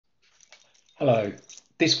Hello,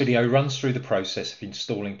 this video runs through the process of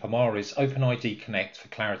installing Pemari's OpenID Connect for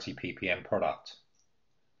Clarity PPM product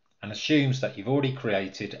and assumes that you've already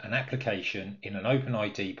created an application in an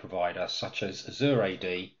OpenID provider such as Azure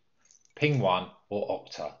AD, Ping1 or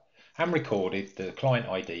Okta and recorded the client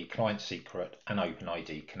ID, client secret and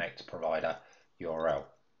OpenID Connect provider URL.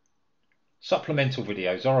 Supplemental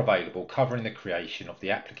videos are available covering the creation of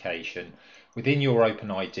the application within your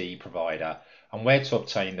OpenID provider and where to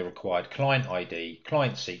obtain the required client ID,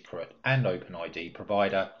 client secret and OpenID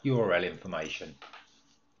provider URL information.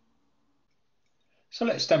 So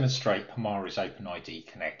let's demonstrate Pemari's OpenID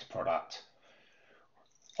Connect product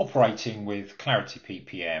operating with Clarity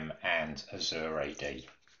PPM and Azure AD.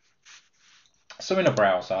 So in a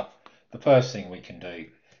browser, the first thing we can do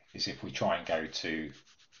is if we try and go to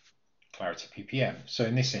Clarity PPM. So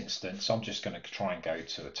in this instance, I'm just going to try and go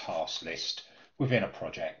to a task list within a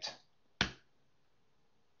project.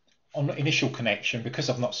 On initial connection, because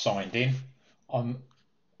I've not signed in, I'm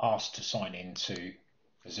asked to sign in to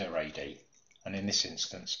Azure AD. And in this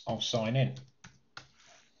instance, I'll sign in.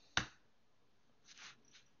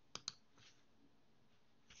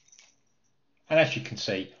 And as you can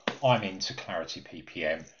see, I'm into Clarity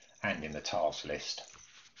PPM and in the task list.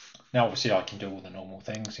 Now obviously I can do all the normal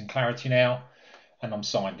things in Clarity now, and I'm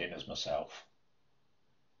signed in as myself.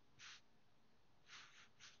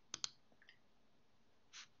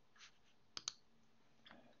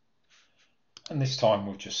 And this time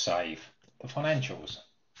we'll just save the financials.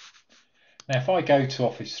 Now if I go to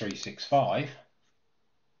Office 365,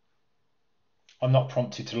 I'm not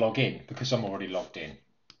prompted to log in because I'm already logged in.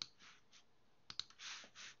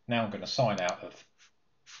 Now I'm going to sign out of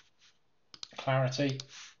Clarity.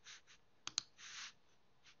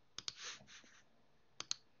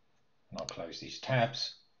 And I'll close these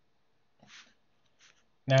tabs.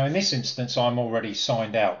 Now in this instance I'm already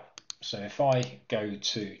signed out. So if I try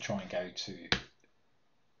and go to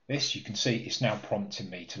this, you can see it's now prompting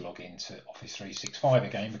me to log into Office 365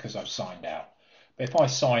 again because I've signed out. But if I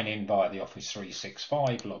sign in via the Office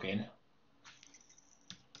 365 login,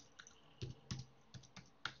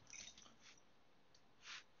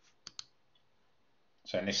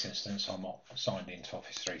 so in this instance I'm not signed into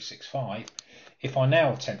Office 365, if I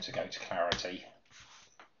now attempt to go to Clarity,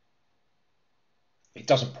 it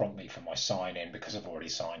doesn't prompt me for my sign in because I've already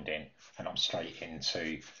signed in and I'm straight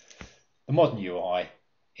into the modern UI,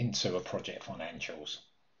 into a project financials.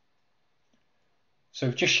 So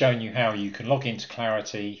we've just shown you how you can log into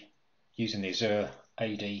Clarity using the Azure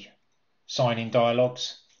AD sign-in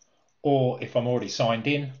dialogues, or if I'm already signed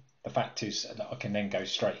in, the fact is that I can then go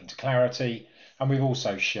straight into Clarity, and we've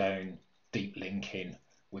also shown deep linking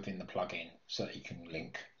within the plugin so that you can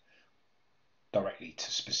link directly to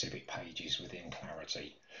specific pages within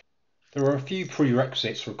Clarity. There are a few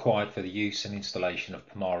prerequisites required for the use and installation of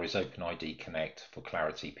Pemari's OpenID Connect for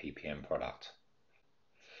Clarity PPM product.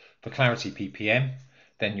 For Clarity PPM,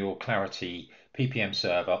 then your Clarity PPM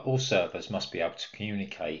server or servers must be able to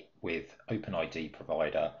communicate with OpenID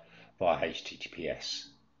provider via HTTPS.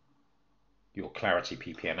 Your Clarity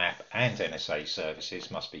PPM app and NSA services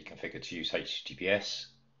must be configured to use HTTPS.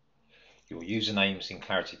 Your usernames in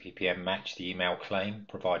Clarity PPM match the email claim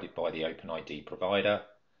provided by the OpenID provider.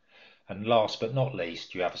 And last but not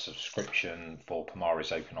least, you have a subscription for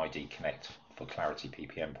Pemari's OpenID Connect for Clarity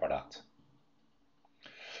PPM product.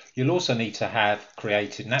 You'll also need to have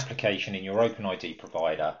created an application in your OpenID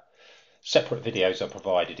provider. Separate videos are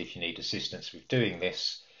provided if you need assistance with doing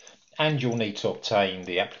this, and you'll need to obtain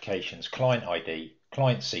the application's client ID,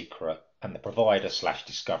 client secret, and the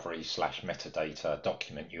provider/discovery/metadata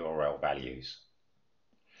document URL values.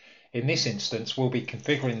 In this instance, we'll be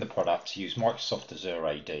configuring the product to use Microsoft Azure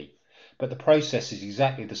AD, but the process is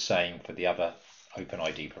exactly the same for the other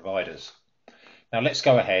OpenID providers. Now let's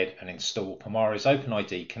go ahead and install Pemari's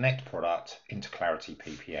OpenID Connect product into Clarity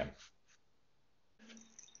PPM.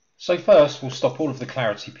 So first we'll stop all of the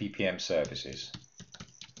Clarity PPM services.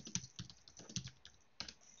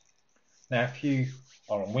 Now if you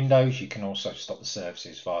are on Windows, you can also stop the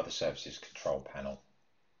services via the Services Control panel.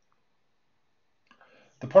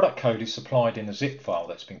 The product code is supplied in a zip file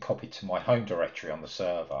that's been copied to my home directory on the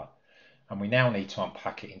server, and we now need to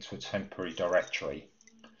unpack it into a temporary directory.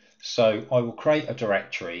 So I will create a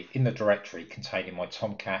directory in the directory containing my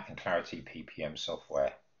Tomcat and Clarity PPM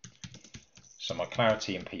software. So my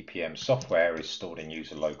Clarity and PPM software is stored in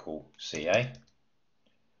user local CA.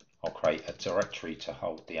 I'll create a directory to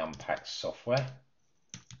hold the unpacked software.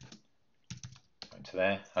 Into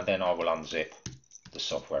there, and then I will unzip the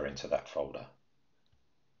software into that folder.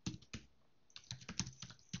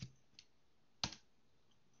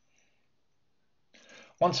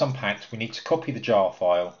 Once unpacked, we need to copy the jar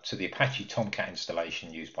file to the Apache Tomcat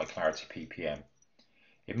installation used by Clarity PPM.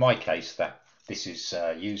 In my case, this is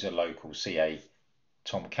user local CA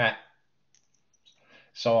Tomcat,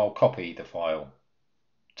 so I'll copy the file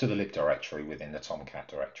to the lib directory within the Tomcat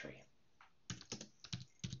directory.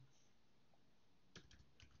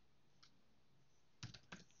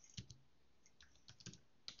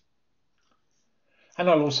 And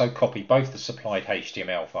I'll also copy both the supplied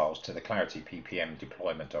HTML files to the Clarity PPM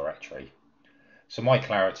deployment directory. So my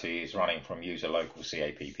Clarity is running from user local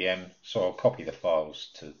CA PPM, so I'll copy the files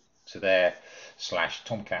to their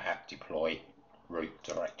 /Tomcat app deploy root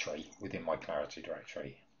directory within my Clarity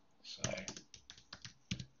directory. So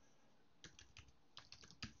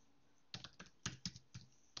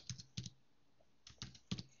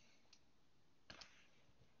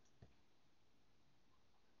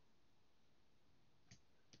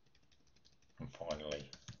and finally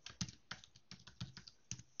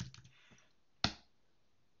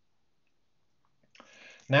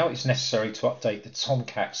now it's necessary to update the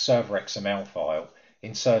Tomcat server XML file,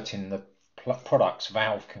 inserting the product's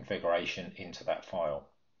valve configuration into that file.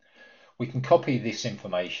 We can copy this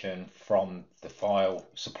information from the file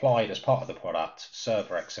supplied as part of the product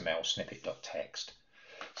server XML snippet.txt.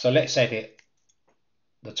 So let's edit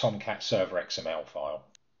the Tomcat server XML file.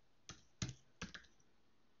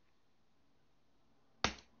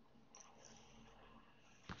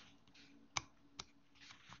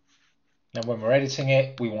 Now when we're editing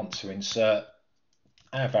it, we want to insert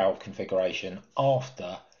our valve configuration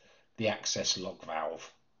after the access log valve.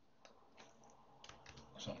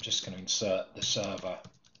 So I'm just going to insert the server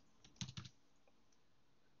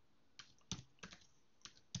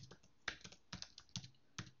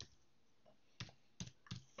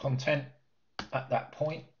content at that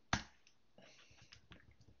point.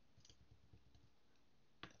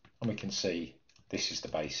 And we can see this is the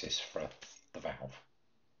basis for the valve.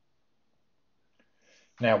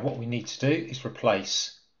 Now what we need to do is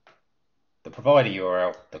replace the provider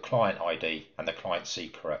URL, the client ID and the client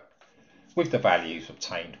secret with the values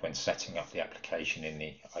obtained when setting up the application in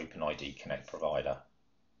the OpenID Connect provider.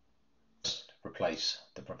 Just replace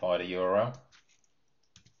the provider URL.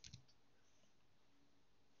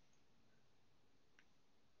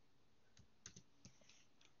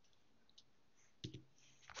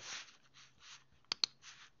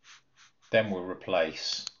 Then we'll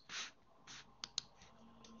replace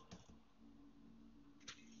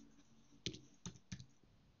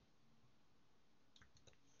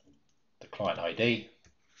the client ID.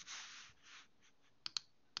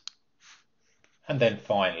 And then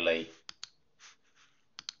finally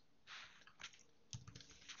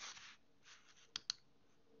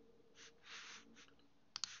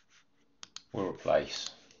we'll replace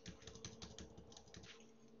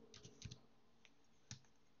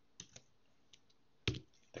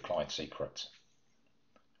the client secret.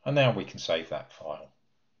 And now we can save that file.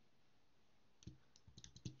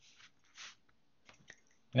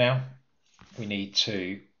 Now we need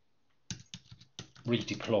to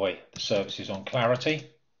redeploy the services on Clarity.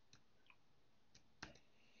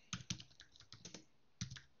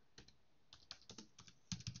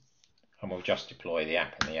 And we'll just deploy the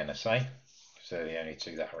app and the NSA, because they're the only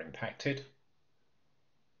two that are impacted.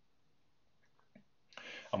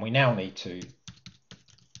 And we now need to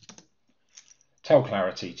tell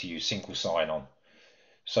Clarity to use single sign-on.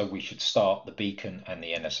 So we should start the beacon and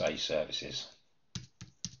the NSA services.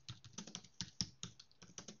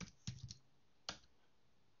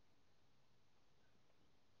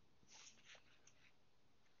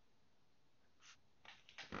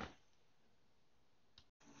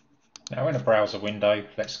 Now in a browser window,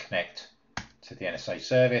 let's connect to the NSA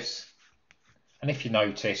service. And if you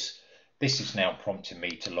notice, this is now prompting me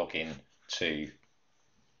to log in to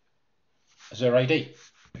Azure AD,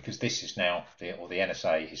 because this is now, the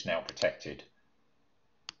NSA is now protected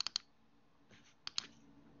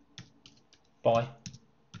by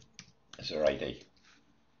Azure AD.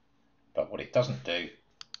 But what it doesn't do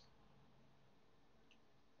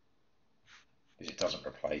is it doesn't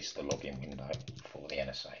replace the login window for the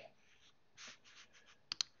NSA.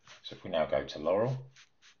 So if we now go to Laurel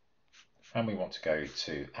and we want to go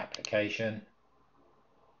to Application,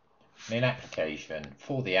 and in Application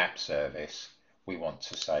for the app service we want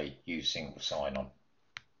to say use single sign-on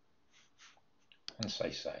and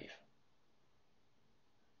say save.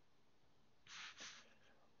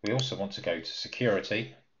 We also want to go to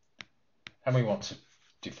Security and we want to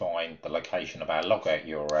define the location of our logout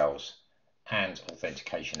URLs and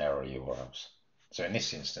authentication error URLs. So in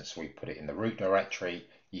this instance we put it in the root directory.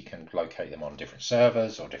 You can locate them on different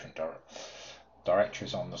servers or different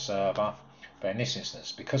directories on the server. But in this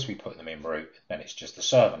instance, because we put them in root, then it's just the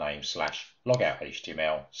server name / logout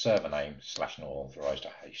HTML, server name /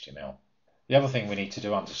 notauthorized.html. The other thing we need to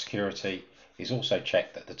do under security is also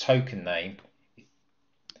check that the token name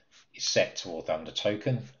is set to auth under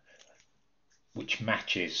token, which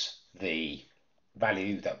matches the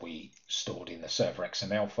value that we stored in the server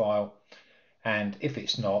XML file. And if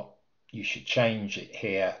it's not, you should change it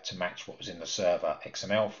here to match what was in the server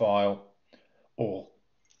XML file, or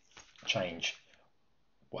change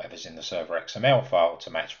whatever's in the server XML file to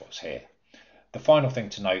match what's here. The final thing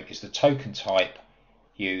to note is the token type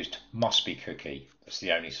used must be cookie. That's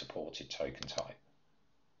the only supported token type.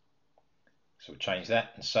 So we'll change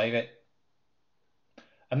that and save it.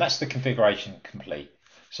 And that's the configuration complete.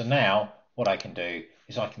 So now what I can do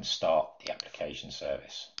is I can start the application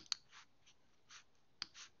service.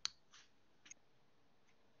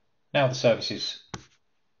 Now the service is,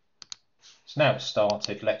 so now it's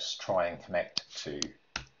started, let's try and connect to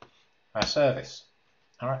our service,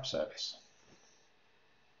 our app service.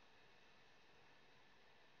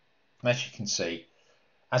 And as you can see,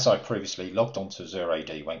 as I previously logged onto Azure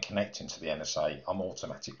AD when connecting to the NSA, I'm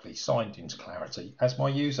automatically signed into Clarity as my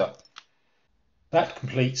user. That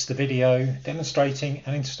completes the video demonstrating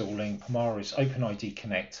and installing Pemari's OpenID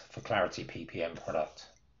Connect for Clarity PPM product.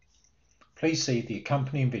 Please see the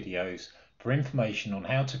accompanying videos for information on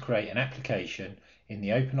how to create an application in the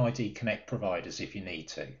OpenID Connect providers if you need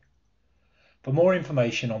to. For more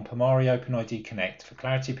information on Pemari OpenID Connect for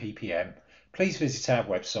Clarity PPM, please visit our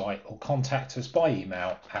website or contact us by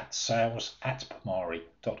email at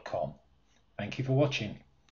sales@pemari.com. Thank you for watching.